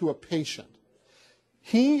advice to a patient.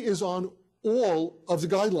 He is on all of the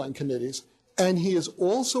guideline committees, and he is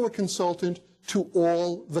also a consultant to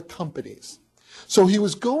all the companies. So he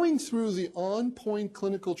was going through the on-point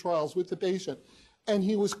clinical trials with the patient, and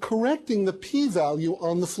he was correcting the p-value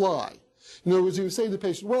on the fly. In other words, he would say to the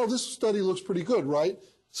patient, well, this study looks pretty good, right?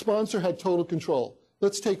 Sponsor had total control.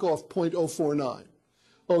 Let's take off 0.049.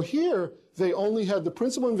 Oh, here, they only had the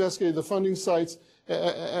principal investigator, the funding sites,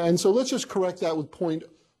 and so let's just correct that with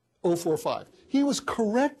 0.045. He was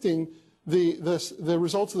correcting the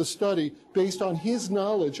results of the study based on his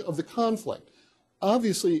knowledge of the conflict.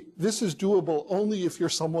 Obviously, this is doable only if you're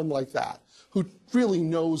someone like that, who really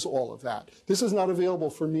knows all of that. This is not available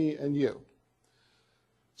for me and you.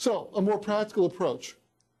 So, a more practical approach.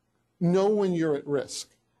 Know when you're at risk.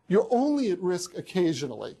 You're only at risk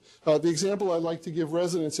occasionally. The example I like to give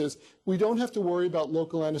residents is, we don't have to worry about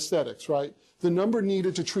local anesthetics, right? The number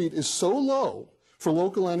needed to treat is so low for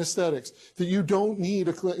local anesthetics, that you don't need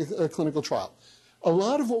a clinical trial. A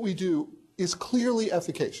lot of what we do is clearly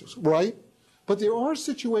efficacious, right? But there are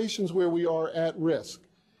situations where we are at risk.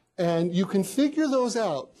 And you can figure those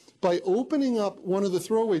out by opening up one of the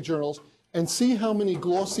throwaway journals and see how many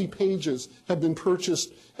glossy pages have been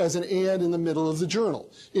purchased as an ad in the middle of the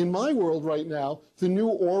journal. In my world right now, the new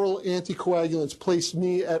oral anticoagulants place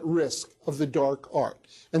me at risk of the dark art.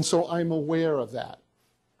 And so I'm aware of that.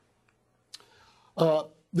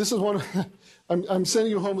 This is one, I'm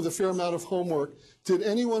sending you home with a fair amount of homework. Did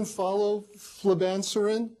anyone follow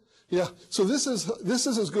flibanserin? Yeah, so this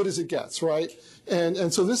is as good as it gets, right?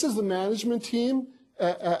 And so this is the management team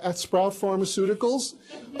at Sprout Pharmaceuticals.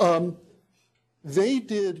 They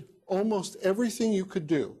did almost everything you could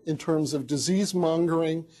do in terms of disease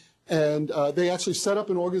mongering, and they actually set up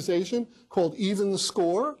an organization called Even the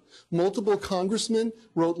Score. Multiple congressmen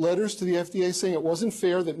wrote letters to the FDA saying it wasn't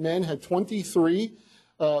fair that men had 23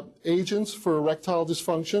 agents for erectile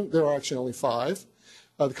dysfunction. There are actually only 5.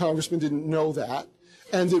 The congressman didn't know that.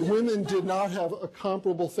 And that women did not have a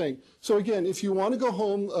comparable thing. So again, if you want to go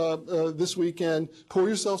home this weekend, pour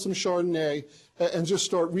yourself some Chardonnay, and just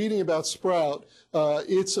start reading about Sprout,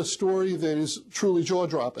 it's a story that is truly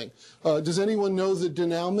jaw-dropping. Does anyone know the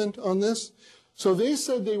denouement on this? So they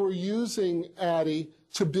said they were using Addy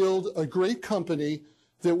to build a great company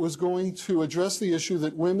that was going to address the issue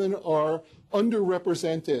that women are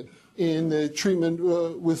underrepresented in the treatment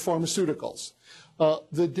with pharmaceuticals.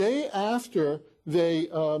 The day after they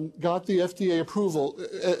got the FDA approval,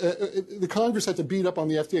 the Congress had to beat up on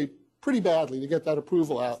the FDA pretty badly to get that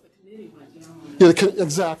approval out. Yeah,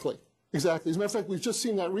 exactly. As a matter of fact, we've just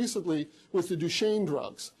seen that recently with the Duchenne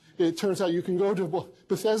drugs. It turns out you can go to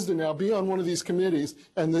Bethesda now, be on one of these committees,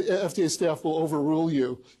 and the FDA staff will overrule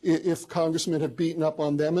you if congressmen have beaten up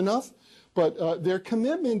on them enough. But their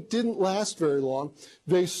commitment didn't last very long.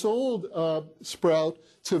 They sold Sprout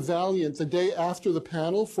to Valeant the day after the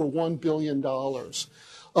panel for $1 billion.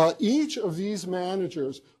 Each of these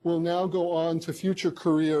managers will now go on to future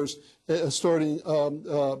careers starting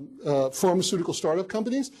pharmaceutical startup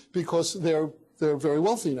companies because they're very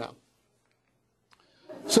wealthy now.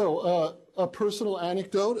 So a personal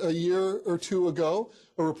anecdote, a year or two ago,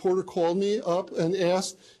 a reporter called me up and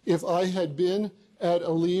asked if I had been at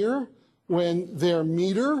Alere when their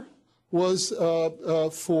meter was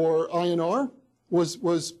for INR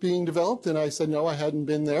was being developed, and I said no, I hadn't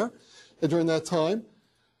been there during that time.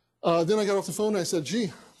 Then I got off the phone and I said,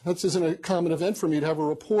 gee, that isn't a common event for me to have a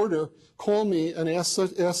reporter call me and ask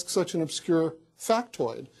such an obscure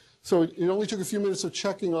factoid. So it only took a few minutes of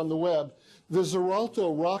checking on the web. The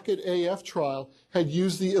Xarelto Rocket AF trial had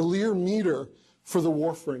used the Alere meter for the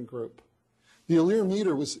warfarin group. The Alere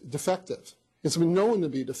meter was defective. It's been known to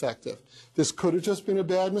be defective. This could have just been a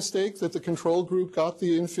bad mistake that the control group got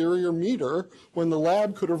the inferior meter when the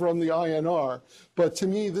lab could have run the INR. But to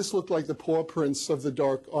me, this looked like the paw prints of the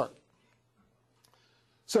dark art.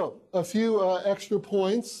 So a few extra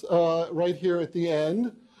points right here at the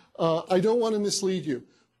end. I don't want to mislead you.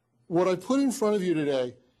 What I put in front of you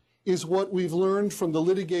today is what we've learned from the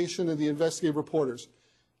litigation and the investigative reporters.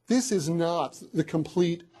 This is not the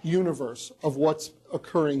complete universe of what's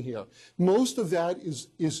occurring here. Most of that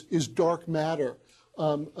is dark matter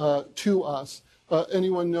to us.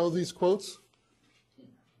 Anyone know these quotes?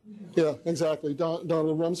 Yeah, exactly. Donald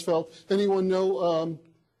Rumsfeld. Anyone know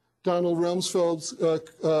Donald Rumsfeld's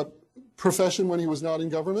profession when he was not in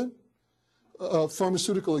government?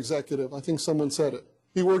 Pharmaceutical executive. I think someone said it.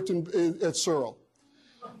 He worked at Searle.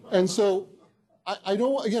 And so I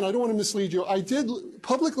don't want to mislead you. I did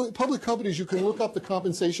public companies. You can look up the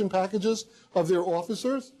compensation packages of their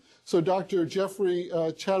officers. So Dr. Jeffrey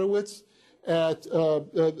Chatowitz at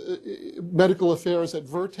Medical Affairs at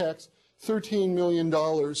Vertex, $13 million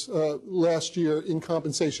last year in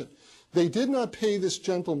compensation. They did not pay this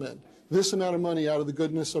gentleman this amount of money out of the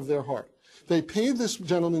goodness of their heart. They paid this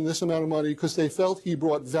gentleman this amount of money because they felt he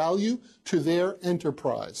brought value to their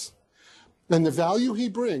enterprise. And the value he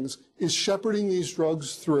brings is shepherding these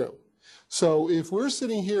drugs through. So if we're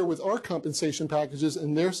sitting here with our compensation packages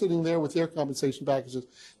and they're sitting there with their compensation packages,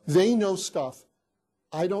 they know stuff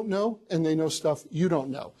I don't know, and they know stuff you don't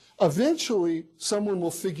know. Eventually, someone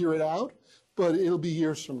will figure it out, but it'll be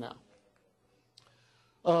years from now.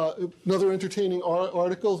 Another entertaining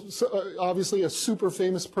article, obviously a super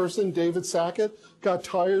famous person, David Sackett, got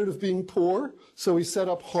tired of being poor, so he set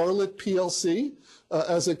up Harlot PLC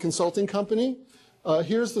as a consulting company.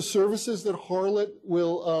 Here's the services that Harlot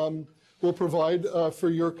will provide for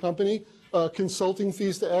your company. Consulting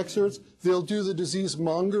fees to experts. They'll do the disease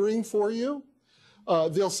mongering for you.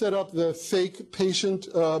 They'll set up the fake patient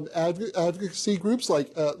advocacy groups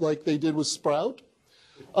like they did with Sprout.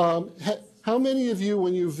 How many of you,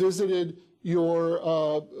 when you visited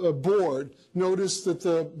your board, noticed that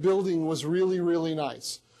the building was really, really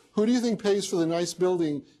nice? Who do you think pays for the nice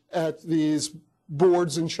building at these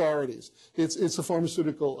boards and charities? It's the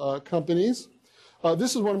pharmaceutical companies.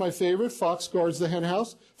 This is one of my favorite, Fox Guards the Hen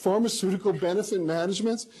House, pharmaceutical benefit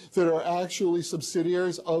managements that are actually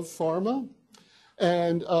subsidiaries of Pharma,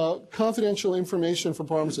 and confidential information from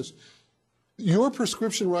pharmacists. Your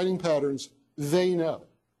prescription writing patterns, they know.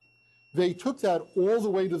 They took that all the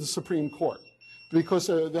way to the Supreme Court because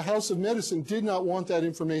the House of Medicine did not want that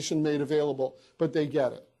information made available, but they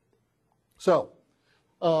get it. So,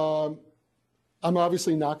 I'm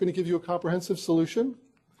obviously not going to give you a comprehensive solution,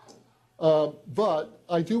 but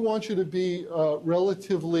I do want you to be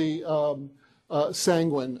relatively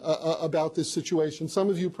sanguine about this situation. Some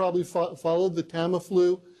of you probably followed the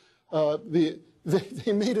Tamiflu.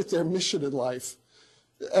 They made it their mission in life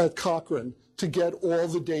at Cochrane to get all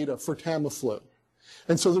the data for Tamiflu.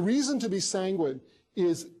 And so the reason to be sanguine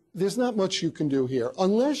is there's not much you can do here.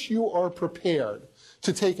 Unless you are prepared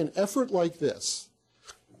to take an effort like this,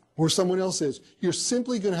 or someone else is, you're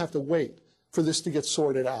simply going to have to wait for this to get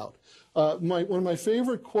sorted out. One of my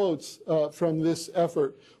favorite quotes from this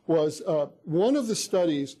effort was one of the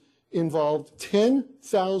studies involved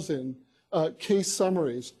 10,000 case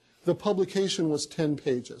summaries. The publication was 10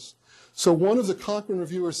 pages. So one of the Cochrane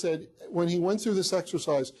reviewers said when he went through this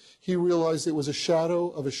exercise, he realized it was a shadow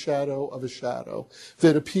of a shadow of a shadow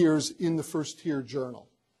that appears in the first-tier journal.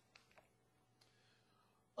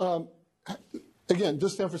 Again,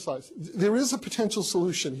 just to emphasize, there is a potential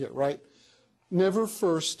solution here, right? Never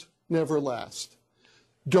first, never last.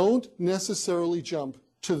 Don't necessarily jump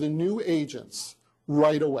to the new agents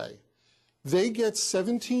right away. They get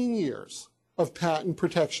 17 years of patent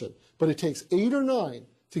protection, but it takes 8 or 9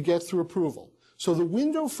 to get through approval. So the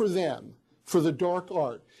window for them, for the dark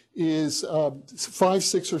art, is 5,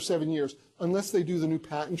 6, or 7 years, unless they do the new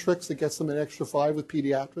patent tricks that gets them an extra 5 with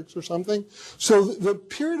pediatrics or something. So the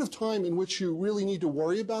period of time in which you really need to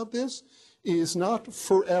worry about this is not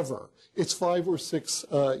forever. It's 5 or 6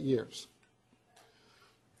 years.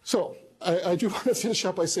 So I do want to finish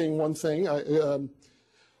up by saying one thing.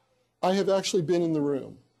 I have actually been in the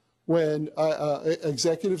room when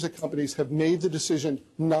executives at companies have made the decision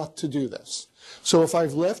not to do this. So if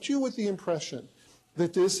I've left you with the impression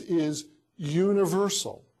that this is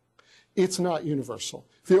universal, it's not universal.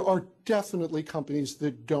 There are definitely companies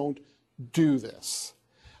that don't do this.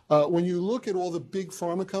 When you look at all the big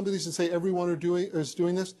pharma companies and say everyone is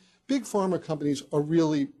doing this, big pharma companies are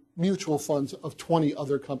really mutual funds of 20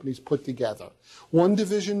 other companies put together. One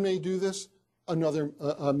division may do this, another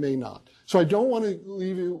may not. So I don't want to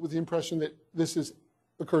leave you with the impression that this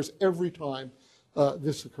occurs every time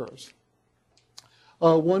this occurs.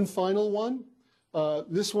 One final one.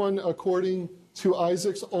 This one, according to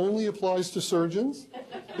Isaacs, only applies to surgeons.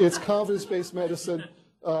 It's confidence-based medicine.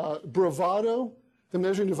 Bravado, the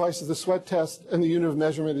measuring device is the sweat test, and the unit of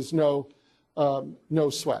measurement is no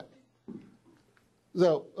sweat.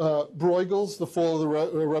 So, Bruegel's The Fall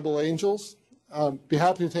of the Rebel Angels. Be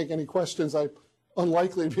happy to take any questions. I'm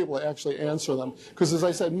unlikely to be able to actually answer them, because as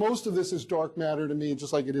I said, most of this is dark matter to me,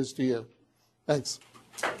 just like it is to you. Thanks.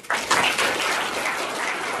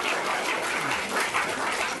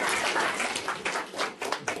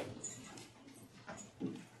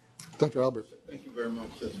 Dr. Albert. Thank you very much.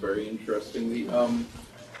 That's very interesting.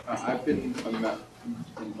 I've been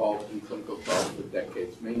involved in clinical trials for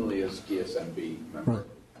decades, mainly as DSMB member.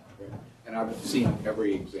 Right. And I've seen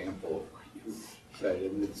every example of what you said,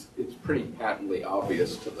 and it's pretty patently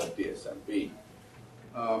obvious to the DSMB.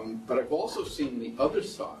 But I've also seen the other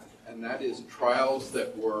side, and that is trials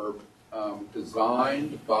that were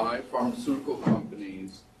designed by pharmaceutical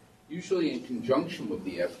companies, usually in conjunction with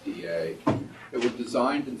the FDA, that were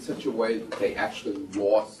designed in such a way that they actually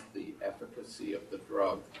lost the efficacy of the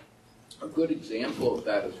drug. A good example of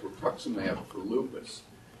that is rituximab for lupus.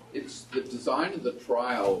 The design of the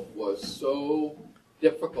trial was so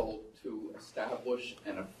difficult to establish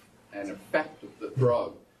an effect of the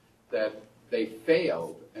drug that they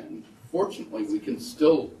failed. And fortunately, we can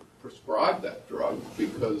still prescribe that drug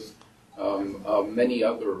because many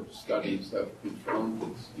other studies have confirmed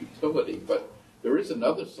its utility. But there is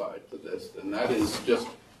another side to this, and that is just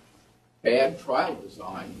bad trial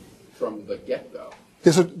design from the get-go.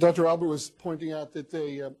 Yes, so Dr. Albert was pointing out that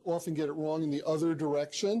they often get it wrong in the other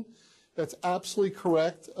direction. That's absolutely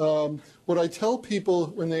correct. What I tell people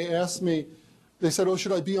when they ask me, They said, oh,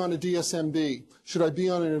 should I be on a DSMB? Should I be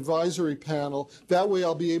on an advisory panel? That way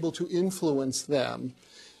I'll be able to influence them.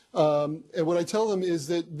 And what I tell them is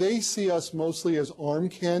that they see us mostly as arm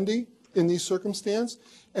candy in these circumstances.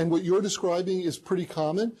 And what you're describing is pretty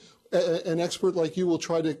common. An expert like you will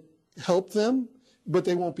try to help them, but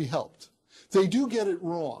they won't be helped. They do get it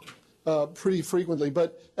wrong pretty frequently,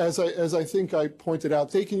 but as I think I pointed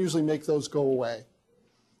out, they can usually make those go away.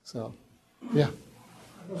 So, yeah.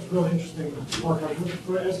 That's really interesting, Mark. I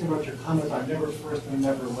was asking about your comment about never first and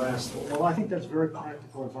never last. Well, I think that's very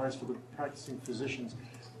practical advice for the practicing physicians.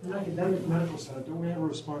 In an academic medical center, don't we have a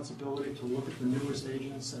responsibility to look at the newest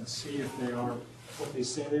agents and see if they are what they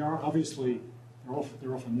say they are? Obviously,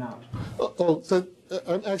 they're often not.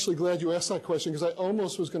 I'm actually glad you asked that question because I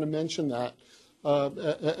almost was going to mention that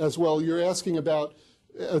as well. You're asking about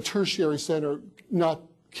a tertiary center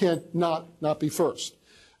can't not be first.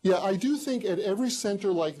 Yeah, I do think at every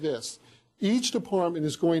center like this, each department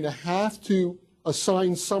is going to have to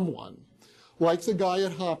assign someone, like the guy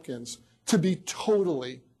at Hopkins, to be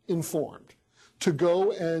totally informed, to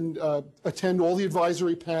go and attend all the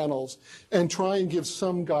advisory panels and try and give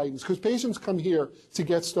some guidance, because patients come here to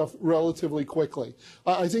get stuff relatively quickly.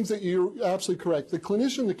 I think that you're absolutely correct. The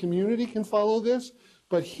clinician, the community can follow this,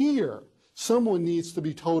 but here, someone needs to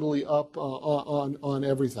be totally up on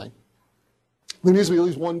everything. There needs to be at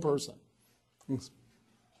least one person.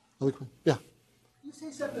 Other question? Yeah. You say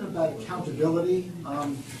something about accountability,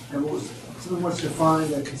 and someone wants to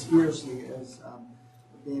define a conspiracy as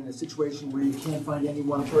being a situation where you can't find any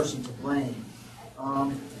one person to blame.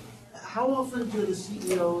 How often do the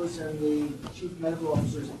CEOs and the chief medical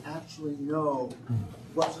officers actually know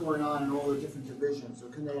what's going on in all the different divisions, or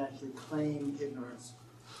can they actually claim ignorance?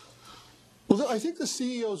 Well, I think the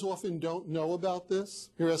CEOs often don't know about this.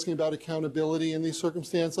 You're asking about accountability in these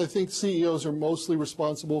circumstances. I think CEOs are mostly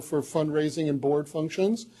responsible for fundraising and board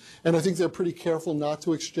functions, and I think they're pretty careful not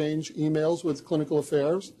to exchange emails with clinical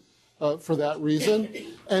affairs for that reason.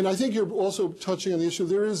 And I think you're also touching on the issue.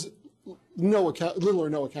 There is little or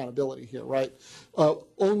no accountability here, right?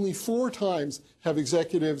 Only 4 times have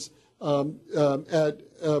executives at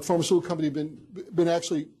a pharmaceutical company been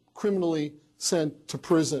actually criminally sent to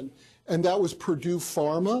prison. And that was Purdue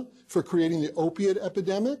Pharma for creating the opiate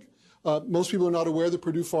epidemic. Most people are not aware that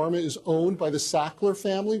Purdue Pharma is owned by the Sackler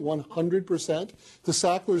family, 100%. The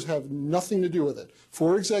Sacklers have nothing to do with it.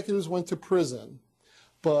 4 executives went to prison,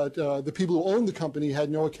 but the people who owned the company had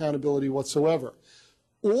no accountability whatsoever.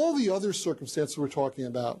 All the other circumstances we're talking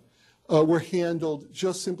about were handled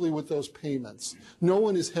just simply with those payments. No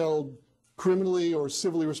one is held criminally or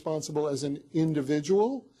civilly responsible as an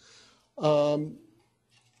individual.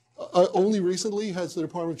 Only recently has the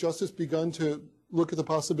Department of Justice begun to look at the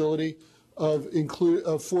possibility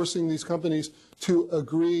of forcing these companies to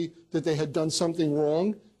agree that they had done something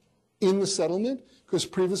wrong in the settlement, because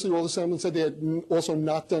previously all the settlements said they had also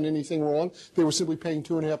not done anything wrong. They were simply paying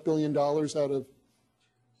 $2.5 billion out of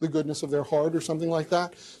the goodness of their heart or something like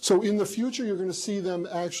that. So in the future, you're going to see them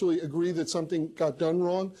actually agree that something got done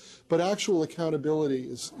wrong, but actual accountability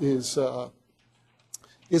is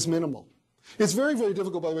minimal. It's very, very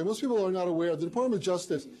difficult, by the way. Most people are not aware. The Department of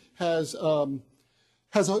Justice has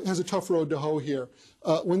a tough road to hoe here.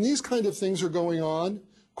 When these kind of things are going on,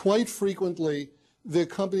 quite frequently, the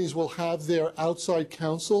companies will have their outside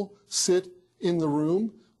counsel sit in the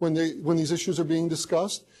room when these issues are being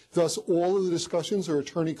discussed. Thus, all of the discussions are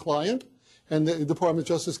attorney-client, and the Department of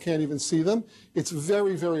Justice can't even see them. It's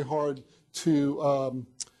very, very hard to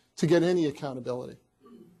get any accountability.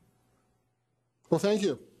 Well, thank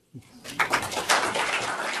you.